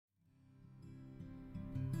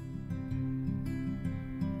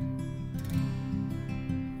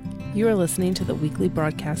You are listening to the weekly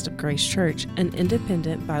broadcast of Grace Church, an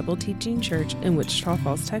independent Bible teaching church in Wichita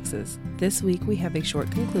Falls, Texas. This week we have a short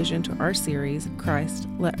conclusion to our series, Christ,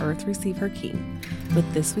 Let Earth Receive Her King. With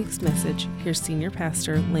this week's message, here's Senior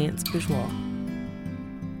Pastor Lance Bourgeois.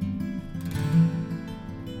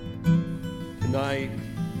 Tonight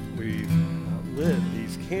we've lit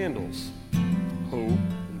these candles, hope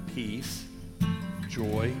and peace,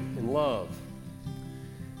 joy and love.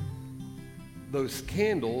 Those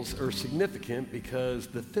candles are significant because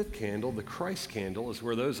the fifth candle, the Christ candle, is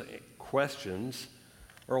where those questions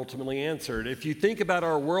are ultimately answered. If you think about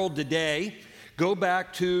our world today, go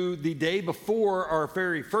back to the day before our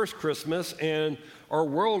very first Christmas, and our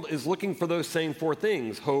world is looking for those same four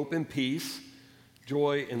things: hope and peace,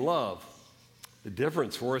 joy and love. The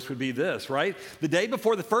difference for us would be this, right? The day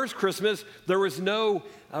before the first Christmas, there was no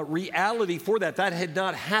reality for that. That had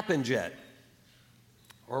not happened yet.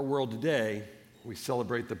 Our world today, we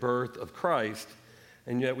celebrate the birth of Christ,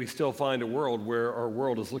 and yet we still find a world where our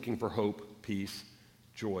world is looking for hope, peace,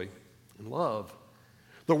 joy, and love.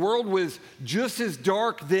 The world was just as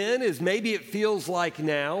dark then as maybe it feels like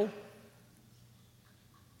now,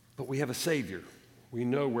 but we have a Savior. We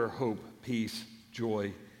know where hope, peace,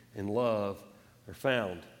 joy, and love are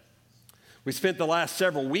found. We spent the last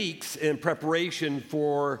several weeks in preparation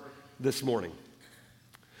for this morning,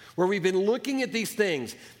 where we've been looking at these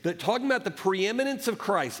things, that talking about the preeminence of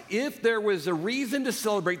Christ. If there was a reason to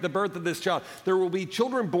celebrate the birth of this child, there will be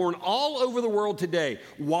children born all over the world today.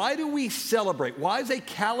 Why do we celebrate? Why is a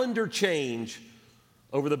calendar change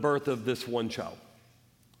over the birth of this one child?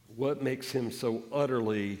 What makes him so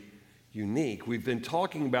utterly unique? We've been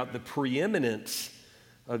talking about the preeminence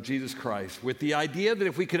of Jesus Christ, with the idea that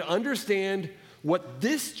if we could understand what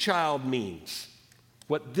this child means,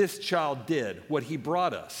 what this child did, what he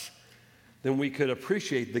brought us, then we could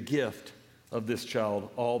appreciate the gift of this child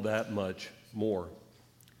all that much more.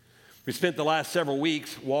 We spent the last several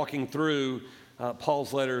weeks walking through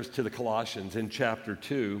Paul's letters to the Colossians in chapter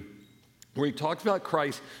 2, where he talks about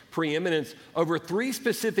Christ's preeminence over three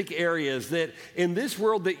specific areas that in this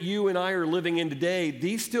world that you and I are living in today,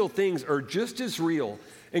 these still things are just as real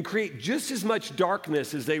and create just as much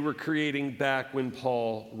darkness as they were creating back when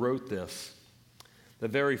Paul wrote this. The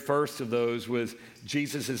very first of those was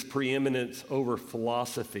Jesus' preeminence over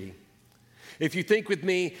philosophy. If you think with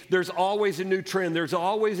me, there's always a new trend. There's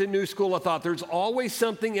always a new school of thought. There's always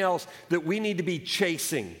something else that we need to be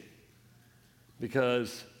chasing.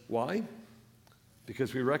 Because, why?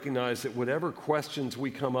 Because we recognize that whatever questions we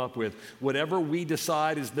come up with, whatever we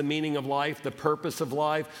decide is the meaning of life, the purpose of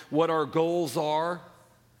life, what our goals are,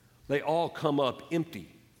 they all come up empty.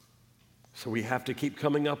 So we have to keep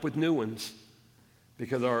coming up with new ones,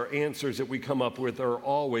 because our answers that we come up with are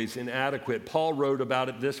always inadequate. Paul wrote about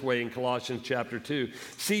it this way in Colossians chapter 2.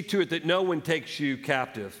 See to it that no one takes you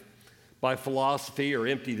captive by philosophy or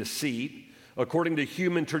empty deceit, according to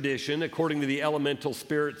human tradition, according to the elemental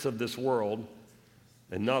spirits of this world,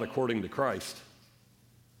 and not according to Christ.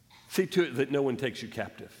 See to it that no one takes you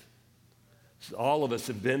captive. So all of us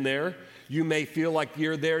have been there. You may feel like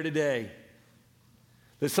you're there today,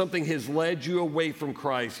 that something has led you away from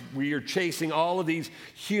Christ. We are chasing all of these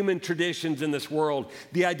human traditions in this world.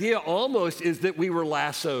 The idea almost is that we were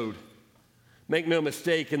lassoed. Make no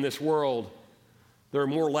mistake, in this world, there are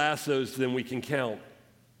more lassos than we can count.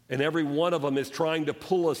 And every one of them is trying to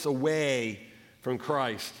pull us away from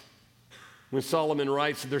Christ. When Solomon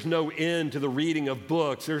writes that there's no end to the reading of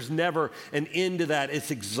books, there's never an end to that.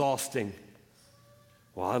 It's exhausting.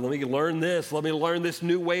 Well, let me learn this. Let me learn this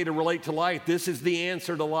new way to relate to life. This is the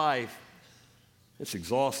answer to life. It's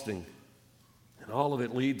exhausting. And all of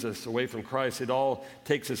it leads us away from Christ. It all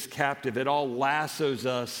takes us captive. It all lassos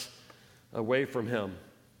us away from him.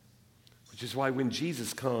 Which is why when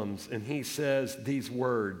Jesus comes and he says these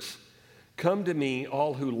words, "Come to me,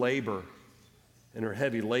 all who labor and are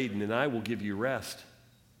heavy laden, and I will give you rest."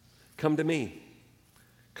 Come to me.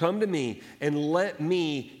 Come to me and let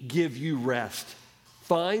me give you rest.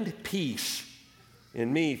 Find peace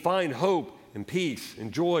in me. Find hope and peace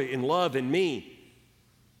and joy and love in me.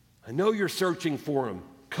 I know you're searching for him.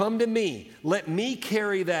 Come to me. Let me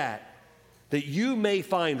carry that you may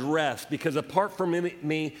find rest, because apart from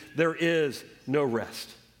me, there is no rest.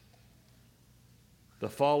 The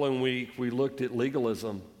following week, we looked at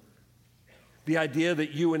legalism. The idea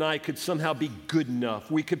that you and I could somehow be good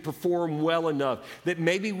enough, we could perform well enough, that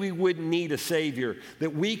maybe we wouldn't need a Savior,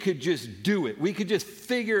 that we could just do it, we could just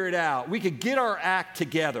figure it out, we could get our act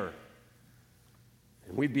together,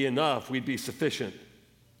 and we'd be enough, we'd be sufficient.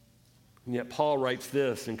 And yet Paul writes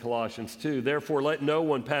this in Colossians 2, "Therefore let no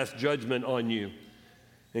one pass judgment on you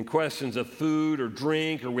In questions of food or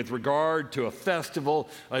drink or with regard to a festival,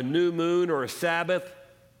 a new moon or a Sabbath,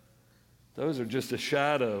 those are just a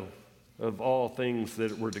shadow of all things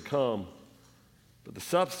that were to come. But the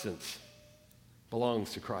substance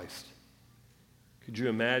belongs to Christ. Could you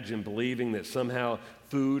imagine believing that somehow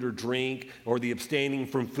food or drink or the abstaining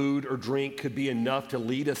from food or drink could be enough to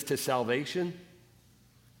lead us to salvation?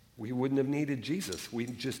 We wouldn't have needed Jesus. We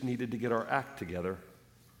just needed to get our act together.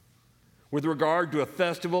 With regard to a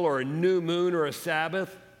festival or a new moon or a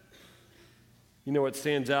Sabbath, you know what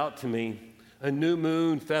stands out to me? A new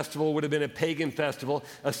moon festival would have been a pagan festival,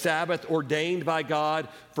 a Sabbath ordained by God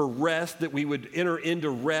for rest, that we would enter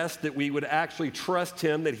into rest, that we would actually trust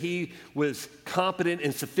Him, that He was competent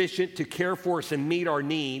and sufficient to care for us and meet our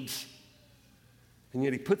needs. And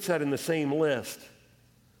yet He puts that in the same list.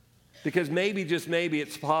 Because maybe, just maybe,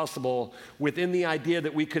 it's possible within the idea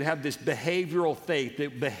that we could have this behavioral faith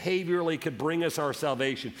that behaviorally could bring us our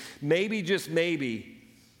salvation. Maybe, just maybe,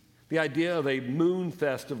 the idea of a moon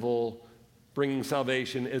festival bringing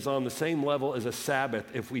salvation is on the same level as a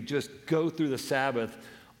Sabbath if we just go through the Sabbath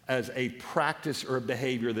as a practice or a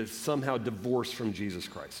behavior that's somehow divorced from Jesus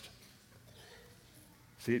Christ.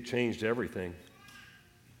 See, it changed everything.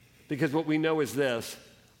 Because what we know is this.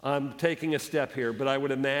 I'm taking a step here, but I would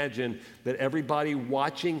imagine that everybody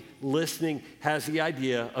watching, listening, has the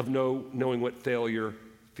idea of knowing what failure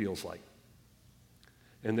feels like.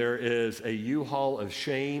 And there is a U-Haul of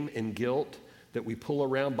shame and guilt that we pull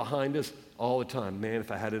around behind us all the time. Man, if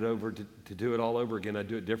I had it over to do it all over again, I'd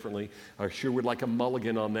do it differently. I sure would like a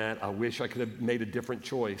mulligan on that. I wish I could have made a different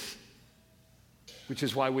choice. Which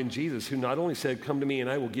is why when Jesus, who not only said, "Come to me and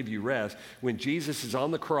I will give you rest," when Jesus is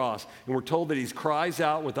on the cross and we're told that He cries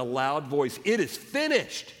out with a loud voice, "It is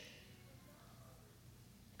finished."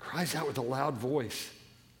 Cries out with a loud voice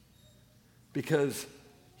because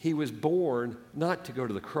He was born not to go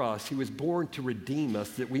to the cross. He was born to redeem us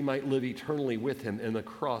that we might live eternally with Him, and the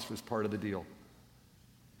cross was part of the deal.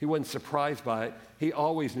 He wasn't surprised by it. He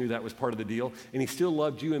always knew that was part of the deal, and He still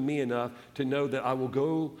loved you and me enough to know that I will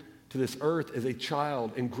go to this earth as a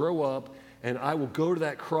child and grow up, and I will go to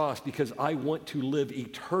that cross because I want to live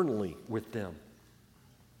eternally with them.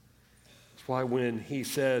 That's why when He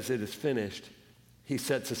says it is finished, He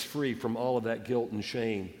sets us free from all of that guilt and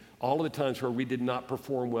shame, all of the times where we did not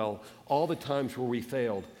perform well, all the times where we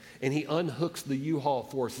failed. And He unhooks the U-Haul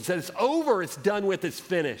for us and says, "It's over, it's done with, it's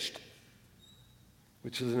finished,"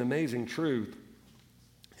 which is an amazing truth.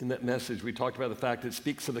 In that message, we talked about the fact that it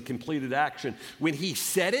speaks of the completed action. When He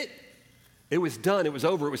said it, it was done, it was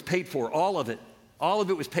over, it was paid for, all of it. All of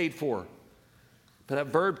it was paid for. But that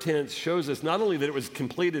verb tense shows us not only that it was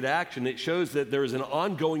completed action, it shows that there is an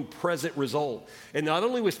ongoing present result. And not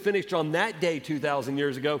only was finished on that day 2,000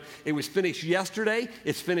 years ago, it was finished yesterday,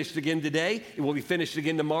 it's finished again today, it will be finished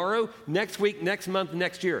again tomorrow, next week, next month,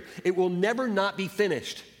 next year. It will never not be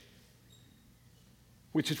finished.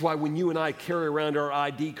 Which is why when you and I carry around our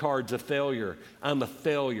ID cards of failure, I'm a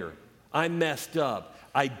failure, I messed up,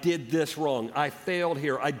 I did this wrong, I failed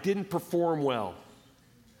here, I didn't perform well.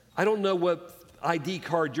 I don't know what ID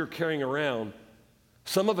card you're carrying around.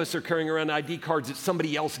 Some of us are carrying around ID cards that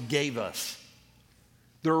somebody else gave us.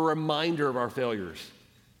 They're a reminder of our failures.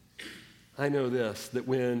 I know this, that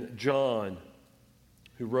when John,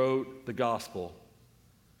 who wrote the gospel,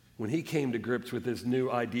 when he came to grips with his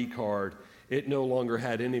new ID card, it no longer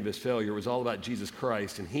had any of his failure. It was all about Jesus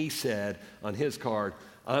Christ. And he said on his card,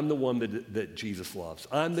 "I'm the one that Jesus loves.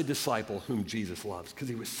 I'm the disciple whom Jesus loves," because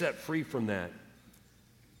he was set free from that.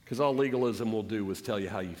 Because all legalism will do is tell you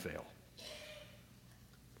how you fail.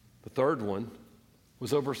 The third one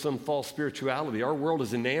was over some false spirituality. Our world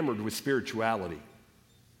is enamored with spirituality.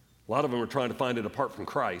 A lot of them are trying to find it apart from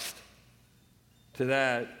Christ. To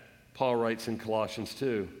that, Paul writes in Colossians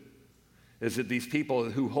 2, is that these people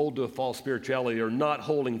who hold to a false spirituality are not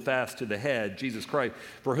holding fast to the head, Jesus Christ,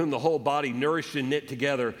 for whom the whole body, nourished and knit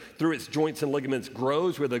together through its joints and ligaments,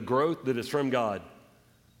 grows with a growth that is from God.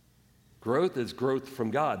 Growth is growth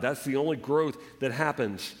from God. That's the only growth that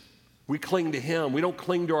happens. We cling to Him. We don't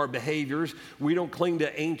cling to our behaviors. We don't cling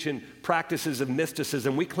to ancient practices of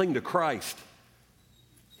mysticism. We cling to Christ.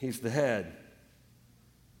 He's the head.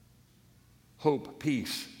 Hope,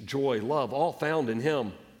 peace, joy, love, all found in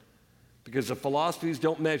Him. Because the philosophies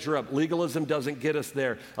don't measure up. Legalism doesn't get us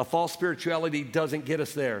there. A false spirituality doesn't get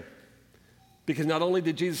us there. Because not only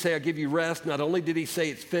did Jesus say, "I give you rest," not only did He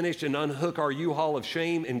say it's finished and unhook our U-Haul of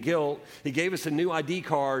shame and guilt, He gave us a new ID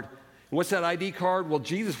card. And what's that ID card? Well,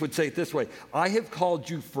 Jesus would say it this way: "I have called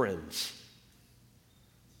you friends.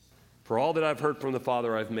 For all that I've heard from the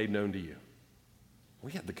Father, I've made known to you."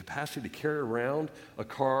 We have the capacity to carry around a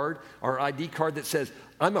card, our ID card that says,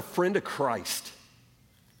 I'm a friend of Christ.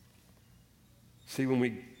 See, when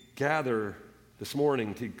we gather this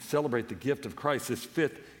morning to celebrate the gift of Christ, this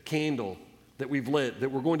fifth candle that we've lit,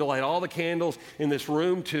 that we're going to light all the candles in this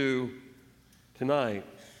room tonight,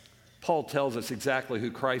 Paul tells us exactly who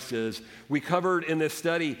Christ is. We covered in this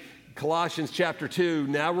study Colossians chapter 2.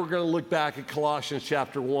 Now we're going to look back at Colossians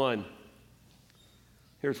chapter 1.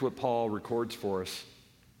 Here's what Paul records for us.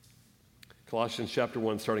 Colossians chapter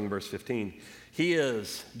 1, starting in verse 15. He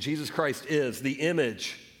is, Jesus Christ is, the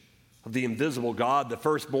image of the invisible God, the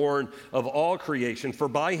firstborn of all creation. For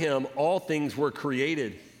by him all things were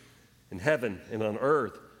created in heaven and on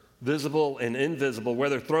earth, visible and invisible,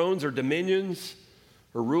 whether thrones or dominions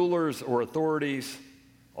or rulers or authorities.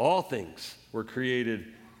 All things were created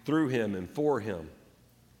through him and for him.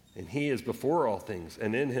 And he is before all things,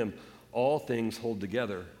 and in him all things hold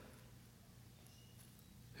together.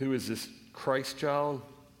 Who is this Christ child?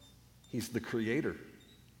 He's the creator,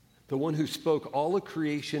 the one who spoke all of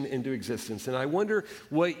creation into existence. And I wonder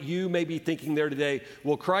what you may be thinking there today.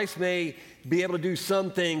 Well, Christ may be able to do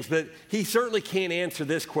some things, but he certainly can't answer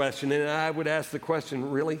this question. And I would ask the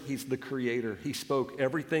question, really? He's the creator. He spoke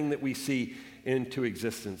everything that we see into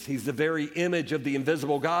existence. He's the very image of the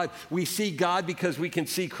invisible God. We see God because we can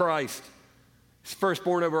see Christ. He's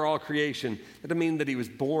firstborn over all creation. That doesn't mean that he was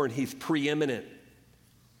born. He's preeminent.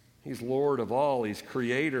 He's Lord of all. He's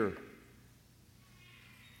creator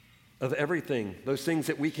of everything. Those things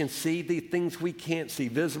that we can see, the things we can't see,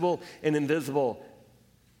 visible and invisible.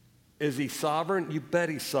 Is he sovereign? You bet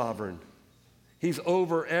he's sovereign. He's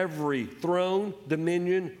over every throne,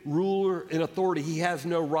 dominion, ruler, and authority. He has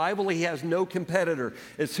no rival. He has no competitor.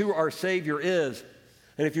 It's who our Savior is.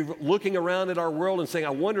 And if you're looking around at our world and saying,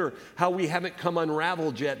 I wonder how we haven't come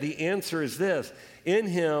unraveled yet, the answer is this. In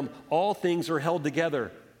him, all things are held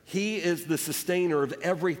together. He is the sustainer of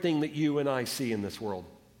everything that you and I see in this world.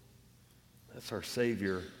 That's our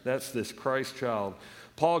Savior. That's this Christ child.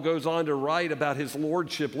 Paul goes on to write about his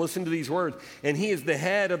lordship. Listen to these words. And he is the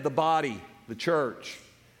head of the body, the church.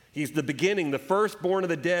 He's the beginning, the firstborn of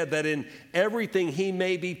the dead, that in everything he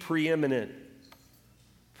may be preeminent.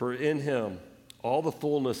 For in him all the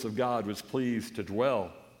fullness of God was pleased to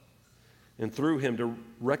dwell, and through him to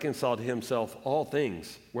reconcile to himself all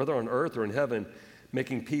things, whether on earth or in heaven,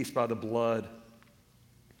 making peace by the blood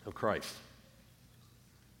of Christ.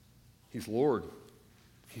 He's Lord.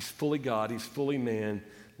 He's fully God. He's fully man,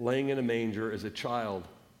 laying in a manger as a child.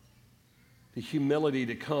 The humility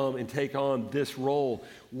to come and take on this role.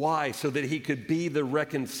 Why? So that he could be the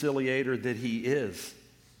reconciliator that he is.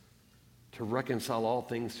 To reconcile all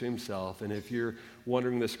things to himself. And if you're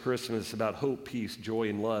wondering this Christmas about hope, peace, joy,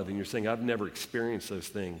 and love, and you're saying, I've never experienced those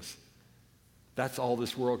things, that's all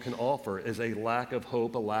this world can offer is a lack of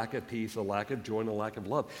hope, a lack of peace, a lack of joy, and a lack of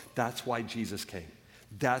love. That's why Jesus came.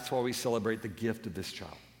 That's why we celebrate the gift of this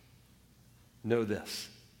child. Know this,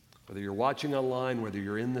 whether you're watching online, whether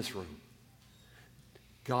you're in this room,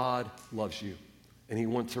 God loves you, and he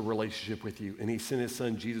wants a relationship with you, and he sent his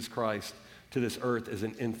son, Jesus Christ, to this earth as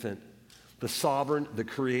an infant. The sovereign, the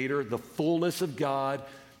creator, the fullness of God,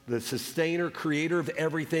 the sustainer, creator of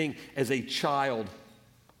everything, as a child.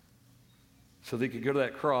 So that he could go to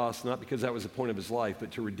that cross, not because that was the point of his life,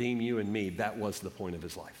 but to redeem you and me. That was the point of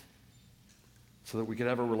his life. So that we could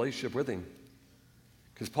have a relationship with him.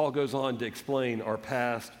 Because Paul goes on to explain our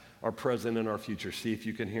past, our present, and our future. See if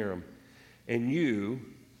you can hear him. And you,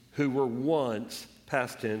 who were once,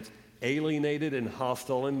 past tense, alienated and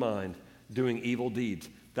hostile in mind, doing evil deeds.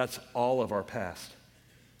 That's all of our past.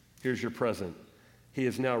 Here's your present. He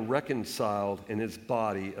is now reconciled in his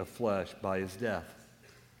body of flesh by his death.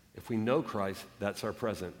 If we know Christ, that's our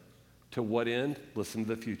present. To what end? Listen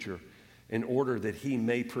to the future. In order that he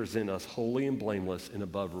may present us holy and blameless and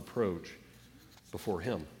above reproach before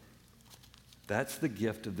him. That's the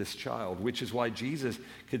gift of this child, which is why Jesus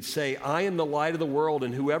could say, I am the light of the world,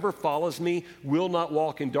 and whoever follows me will not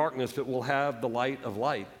walk in darkness, but will have the light of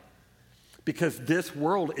light. Because this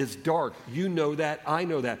world is dark. You know that. I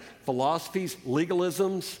know that. Philosophies,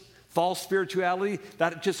 legalisms, false spirituality,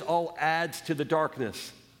 that just all adds to the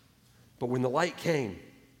darkness. But when the light came,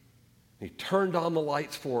 he turned on the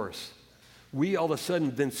lights for us. We all of a sudden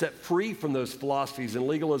been set free from those philosophies and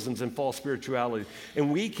legalisms and false spirituality.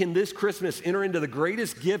 And we can this Christmas enter into the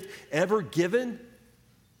greatest gift ever given.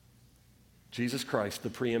 Jesus Christ, the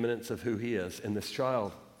preeminence of who he is, and this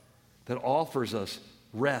child that offers us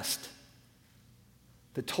rest,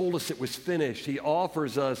 that told us it was finished. He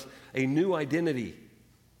offers us a new identity.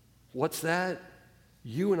 What's that?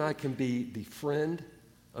 You and I can be the friend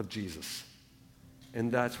of Jesus.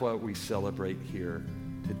 And that's what we celebrate here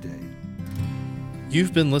today.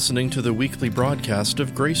 You've been listening to the weekly broadcast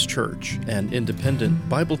of Grace Church, an independent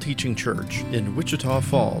Bible-teaching church in Wichita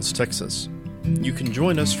Falls, Texas. You can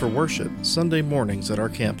join us for worship Sunday mornings at our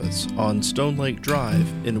campus on Stone Lake Drive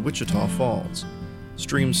in Wichita Falls.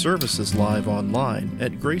 Stream services live online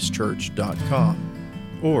at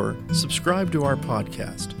gracechurch.com or subscribe to our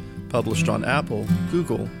podcast, published on Apple,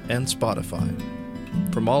 Google, and Spotify.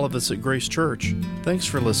 From all of us at Grace Church, thanks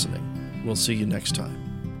for listening. We'll see you next time.